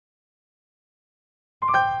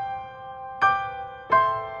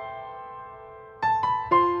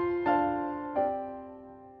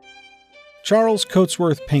Charles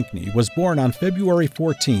Cotesworth Pinckney was born on February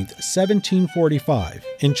 14, 1745,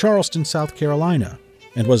 in Charleston, South Carolina,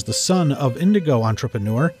 and was the son of indigo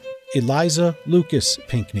entrepreneur Eliza Lucas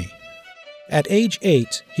Pinckney. At age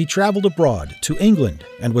 8, he traveled abroad to England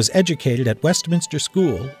and was educated at Westminster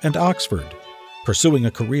School and Oxford. Pursuing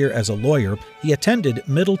a career as a lawyer, he attended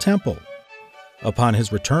Middle Temple. Upon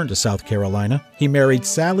his return to South Carolina, he married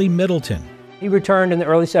Sally Middleton. He returned in the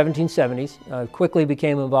early 1770s, quickly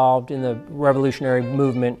became involved in the revolutionary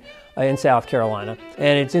movement in South Carolina.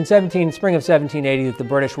 And it's in spring of 1780 that the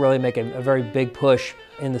British really make a very big push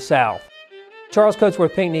in the South. Charles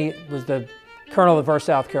Cotesworth Pinckney was the colonel of the 1st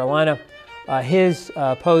South Carolina. His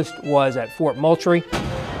post was at Fort Moultrie.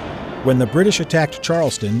 When the British attacked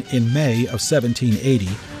Charleston in May of 1780,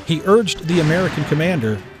 he urged the American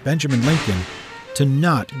commander, Benjamin Lincoln, to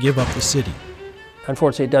not give up the city.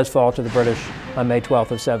 Unfortunately, it does fall to the British on May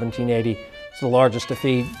 12th of 1780. It's the largest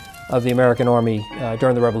defeat of the American Army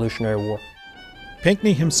during the Revolutionary War.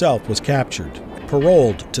 Pinckney himself was captured,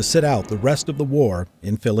 paroled to sit out the rest of the war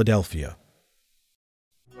in Philadelphia.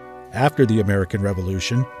 After the American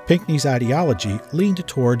Revolution, Pinckney's ideology leaned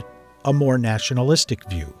toward a more nationalistic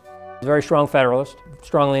view. A very strong Federalist,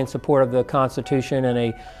 strongly in support of the Constitution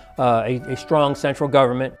and a strong central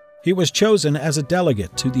government. He was chosen as a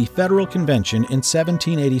delegate to the Federal Convention in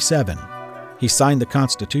 1787. He signed the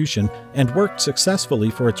Constitution and worked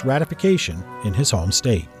successfully for its ratification in his home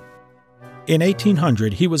state. In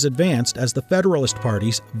 1800, he was advanced as the Federalist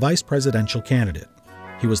Party's vice presidential candidate.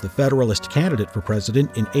 He was the Federalist candidate for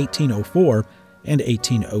president in 1804 and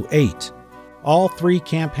 1808. All three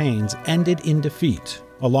campaigns ended in defeat,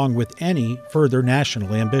 along with any further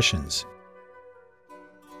national ambitions.